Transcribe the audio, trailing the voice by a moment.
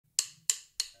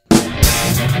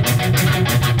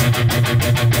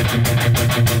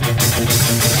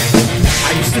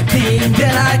thinking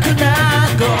that I could not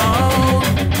go on,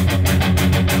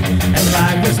 and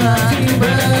life was nothing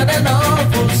but an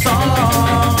awful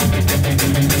song.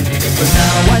 But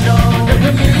now I know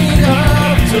the meaning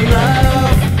of to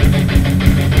love.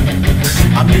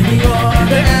 I'm in the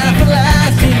order and